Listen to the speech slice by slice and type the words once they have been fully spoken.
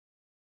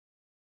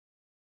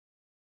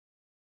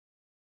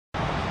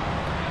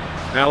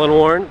Alan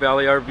Warren,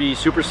 Valley RV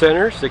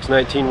Supercenter,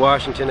 619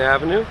 Washington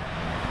Avenue.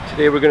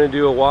 Today we're going to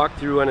do a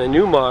walkthrough on a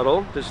new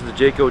model. This is the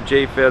Jayco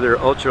J-Feather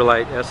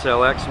Ultralight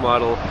SLX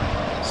model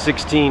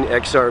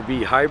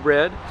 16XRB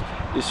hybrid.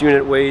 This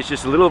unit weighs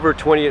just a little over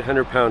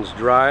 2,800 pounds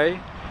dry,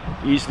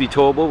 easily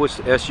towable with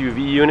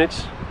SUV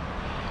units.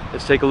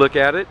 Let's take a look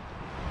at it.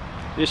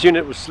 This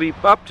unit will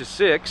sleep up to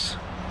 6.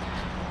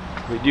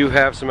 We do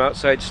have some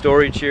outside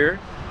storage here.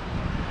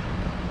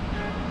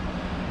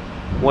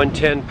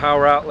 110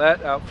 power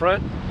outlet out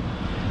front.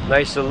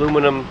 Nice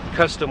aluminum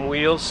custom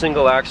wheels,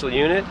 single axle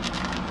unit.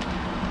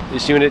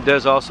 This unit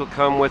does also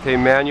come with a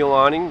manual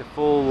awning, the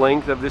full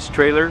length of this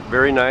trailer.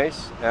 Very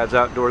nice. Adds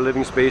outdoor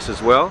living space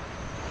as well.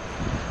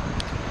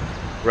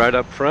 Right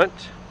up front,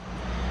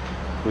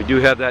 we do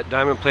have that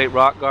diamond plate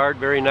rock guard.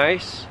 Very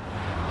nice.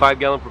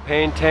 5-gallon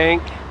propane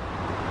tank.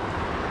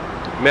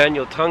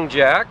 Manual tongue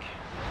jack.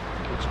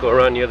 Let's go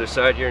around the other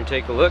side here and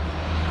take a look.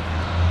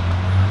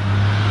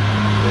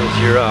 There's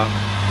your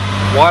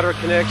water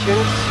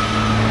connections.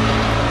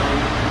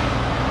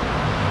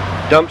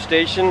 Dump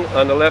station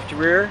on the left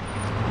rear,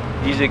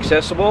 easy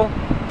accessible.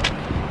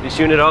 This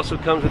unit also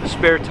comes with a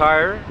spare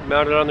tire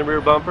mounted on the rear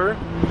bumper.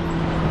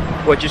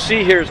 What you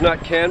see here is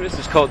not canvas,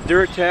 it's called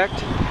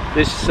Duratect.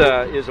 This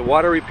is a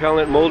water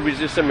repellent, mold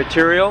resistant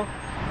material.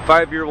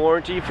 5-year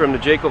warranty from the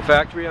Jayco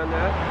factory on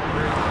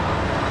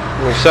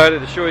that. I'm excited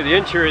to show you the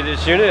interior of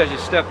this unit. As you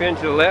step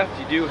into the left,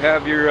 you do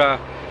have your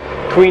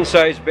queen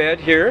size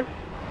bed here.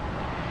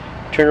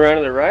 Turn around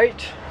to the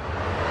right.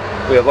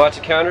 We have lots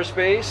of counter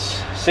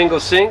space,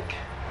 single sink,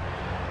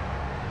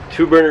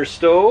 2-burner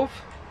stove,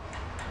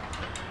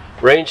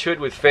 range hood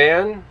with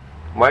fan,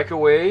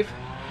 microwave,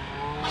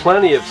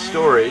 plenty of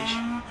storage.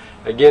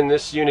 Again,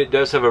 this unit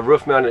does have a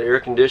roof mounted air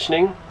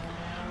conditioning.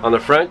 On the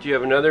front you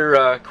have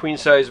another queen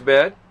size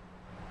bed.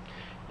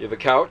 You have a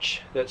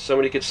couch that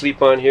somebody could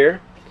sleep on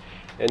here.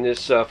 And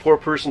this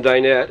 4-person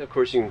dinette, of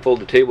course you can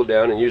fold the table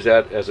down and use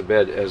that as a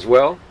bed as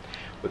well.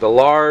 With a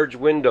large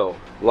window,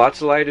 lots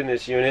of light in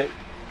this unit.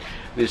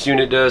 This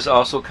unit does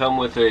also come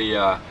with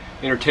a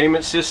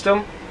entertainment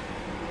system,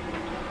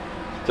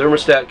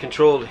 thermostat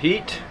controlled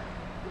heat.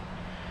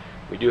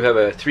 We do have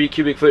a 3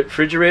 cubic foot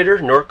refrigerator,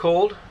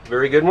 Norcold,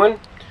 very good one.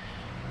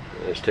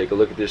 Let's take a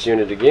look at this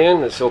unit again.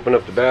 Let's open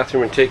up the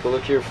bathroom and take a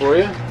look here for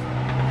you.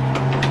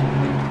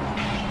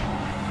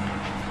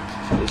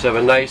 Let's have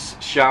a nice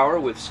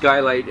shower with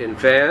skylight and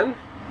fan.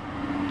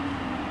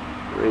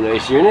 Very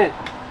nice unit.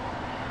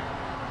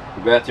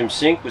 The bathroom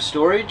sink with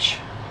storage.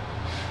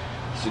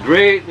 It's a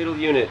great little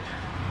unit,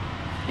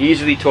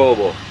 easily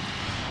towable.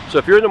 So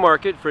if you're in the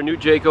market for a new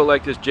Jayco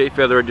like this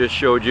J-Feather I just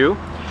showed you,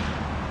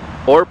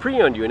 or a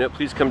pre-owned unit,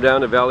 please come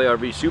down to Valley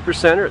RV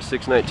Supercenter at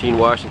 619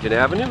 Washington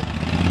Avenue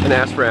and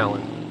ask for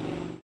Alan.